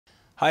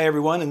Hi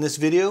everyone, in this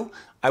video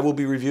I will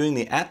be reviewing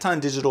the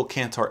Aaton Digital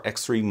Cantar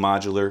X3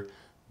 modular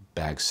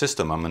bag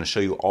system. I'm going to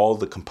show you all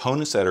the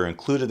components that are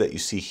included that you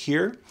see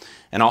here,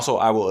 and also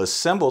I will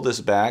assemble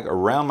this bag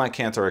around my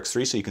Cantar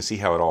X3 so you can see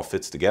how it all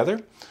fits together.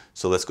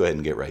 So let's go ahead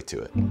and get right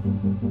to it.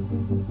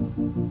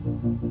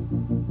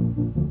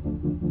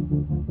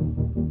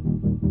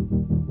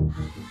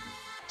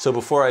 So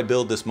before I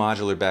build this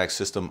modular bag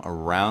system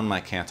around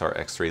my Cantar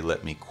X3,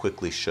 let me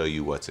quickly show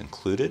you what's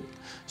included.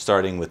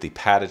 Starting with the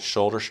padded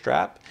shoulder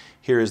strap,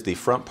 here is the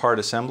front part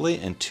assembly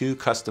and two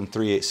custom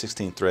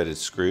 3/8/16 threaded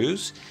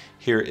screws.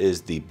 Here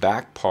is the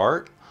back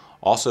part.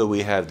 Also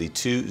we have the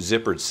two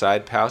zippered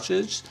side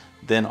pouches,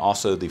 then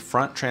also the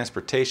front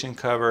transportation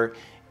cover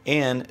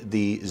and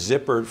the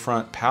zippered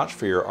front pouch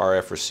for your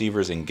RF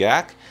receivers and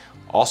GAC.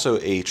 Also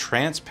a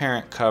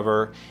transparent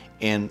cover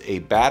and a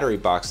battery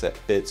box that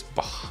fits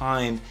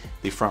behind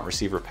the front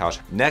receiver pouch.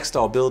 Next,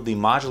 I'll build the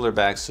modular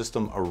bag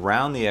system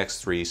around the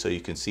X3 so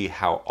you can see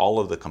how all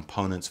of the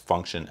components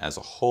function as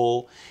a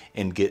whole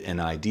and get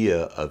an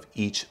idea of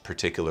each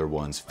particular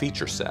one's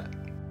feature set.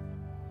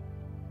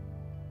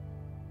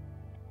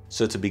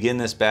 So to begin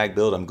this bag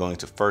build, I'm going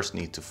to first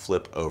need to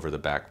flip over the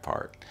back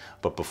part.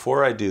 But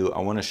before I do, I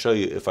want to show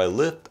you, if I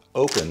lift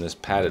open this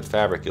padded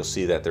fabric, you'll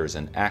see that there's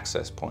an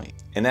access point.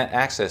 And that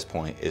access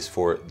point is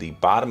for the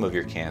bottom of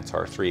your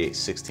Cantar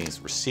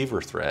 3/8/16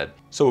 receiver thread.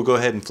 So we'll go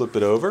ahead and flip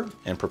it over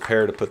and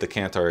prepare to put the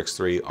Cantar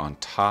X3 on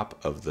top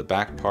of the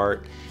back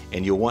part.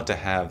 And you'll want to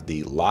have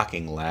the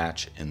locking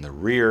latch in the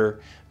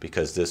rear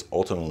because this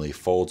ultimately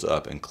folds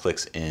up and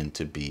clicks in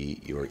to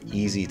be your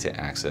easy to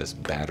access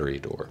battery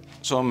door.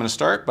 So I'm going to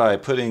start by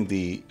putting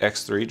the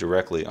X3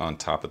 directly on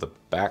top of the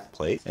back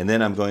plate. And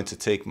then I'm going to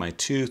take my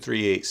two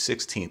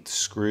 3/8/16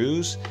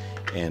 screws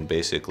and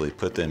basically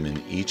put them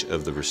in each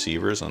of the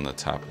receivers on the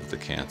top of the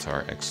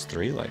Cantar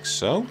X3 like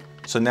so.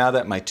 So now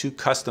that my two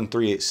custom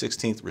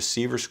 3/8/16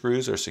 receiver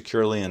screws are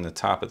securely in the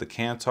top of the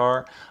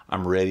Cantar,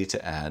 I'm ready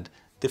to add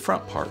the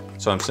front part.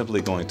 So I'm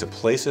simply going to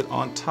place it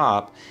on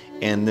top,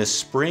 and this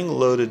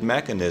spring-loaded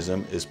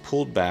mechanism is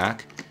pulled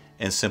back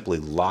and simply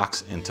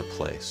locks into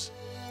place.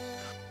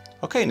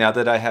 Okay, now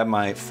that I have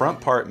my front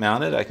part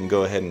mounted, I can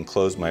go ahead and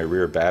close my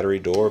rear battery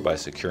door by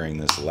securing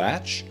this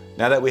latch.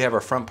 Now that we have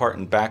our front part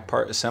and back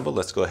part assembled,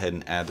 let's go ahead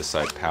and add the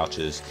side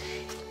pouches.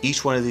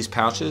 Each one of these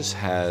pouches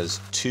has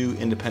two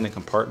independent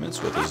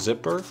compartments with a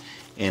zipper,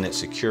 and it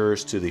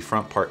secures to the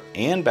front part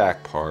and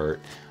back part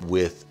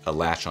with a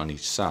latch on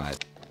each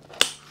side.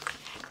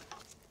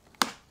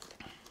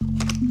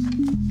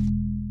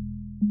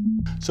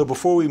 So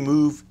before we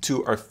move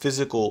to our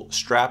physical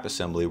strap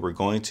assembly, we're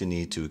going to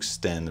need to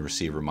extend the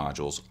receiver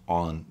modules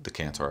on the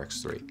Cantar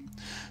X3.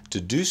 To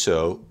do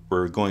so,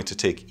 we're going to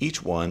take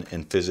each one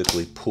and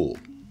physically pull.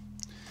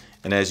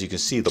 And as you can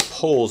see, the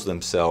poles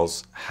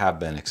themselves have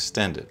been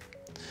extended.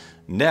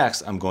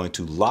 Next, I'm going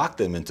to lock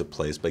them into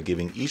place by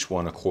giving each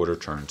one a quarter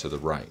turn to the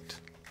right.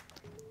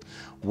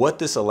 What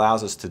this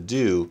allows us to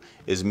do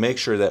is make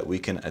sure that we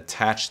can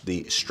attach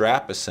the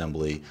strap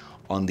assembly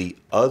on the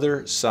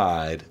other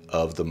side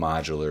of the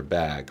modular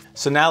bag.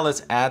 So now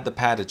let's add the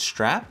padded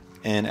strap.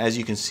 And as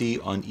you can see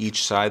on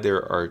each side,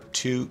 there are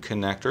two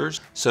connectors.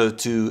 So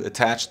to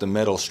attach the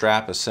metal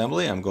strap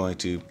assembly, I'm going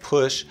to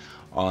push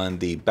on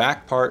the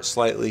back part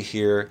slightly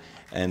here,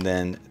 and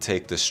then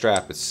take the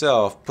strap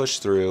itself, push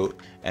through,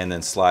 and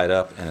then slide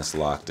up, and it's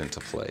locked into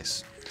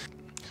place.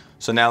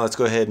 So now let's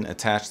go ahead and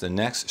attach the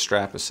next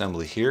strap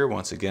assembly here.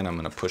 Once again, I'm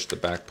going to push the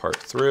back part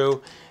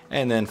through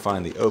and then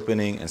find the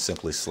opening and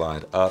simply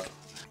slide up.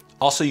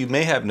 Also, you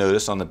may have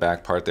noticed on the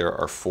back part there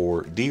are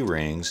 4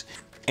 D-rings,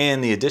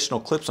 and the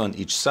additional clips on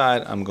each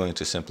side I'm going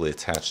to simply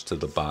attach to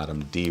the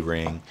bottom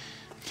D-ring.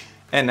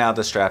 And now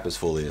the strap is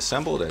fully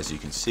assembled. As you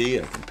can see,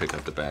 I can pick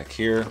up the back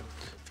here,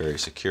 very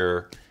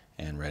secure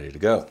and ready to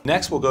go.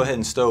 Next, we'll go ahead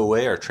and stow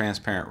away our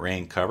transparent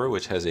rain cover,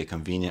 which has a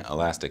convenient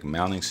elastic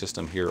mounting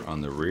system here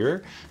on the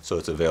rear, so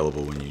it's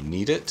available when you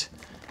need it.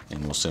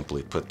 And we'll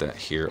simply put that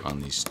here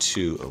on these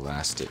two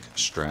elastic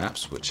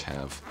straps, which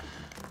have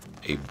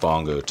a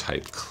bongo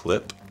type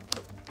clip.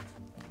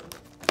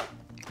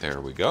 There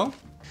we go.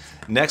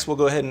 Next, we'll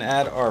go ahead and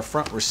add our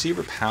front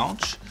receiver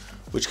pouch,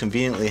 which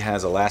conveniently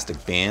has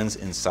elastic bands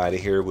inside of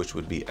here, which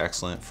would be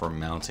excellent for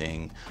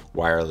mounting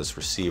wireless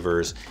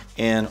receivers.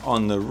 And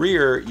on the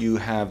rear, you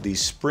have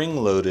these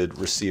spring-loaded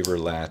receiver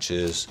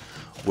latches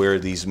where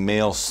these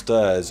male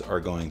studs are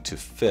going to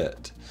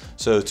fit.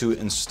 So to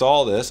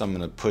install this, I'm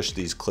going to push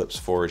these clips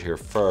forward here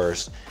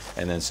first,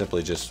 and then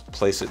simply just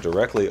place it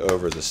directly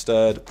over the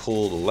stud,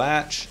 pull the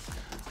latch,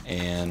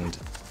 and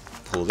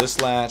pull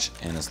this latch,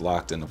 and it's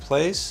locked into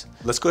place.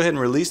 Let's go ahead and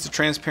release the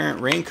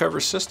transparent rain cover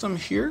system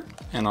here,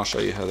 and I'll show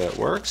you how that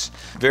works.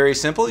 Very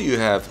simple. You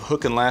have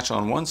hook and latch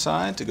on one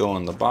side to go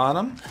on the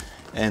bottom,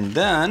 and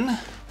then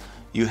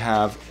you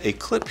have a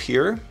clip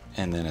here,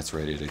 and then it's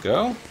ready to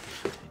go.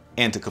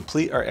 And to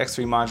complete our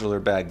X3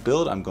 modular bag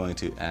build, I'm going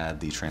to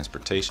add the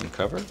transportation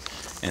cover.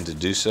 And to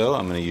do so,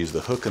 I'm going to use the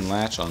hook and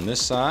latch on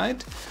this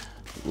side,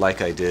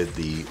 like I did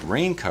the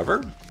rain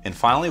cover. And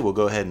finally, we'll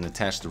go ahead and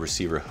attach the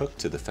receiver hook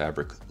to the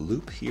fabric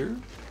loop here.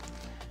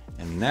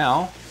 And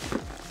now,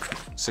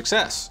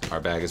 success, our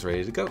bag is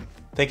ready to go.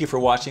 Thank you for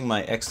watching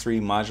my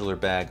X3 modular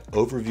bag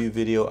overview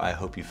video. I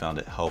hope you found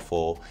it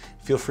helpful.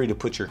 Feel free to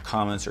put your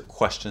comments or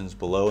questions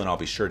below and I'll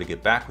be sure to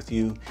get back with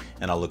you,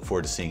 and I'll look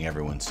forward to seeing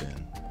everyone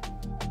soon.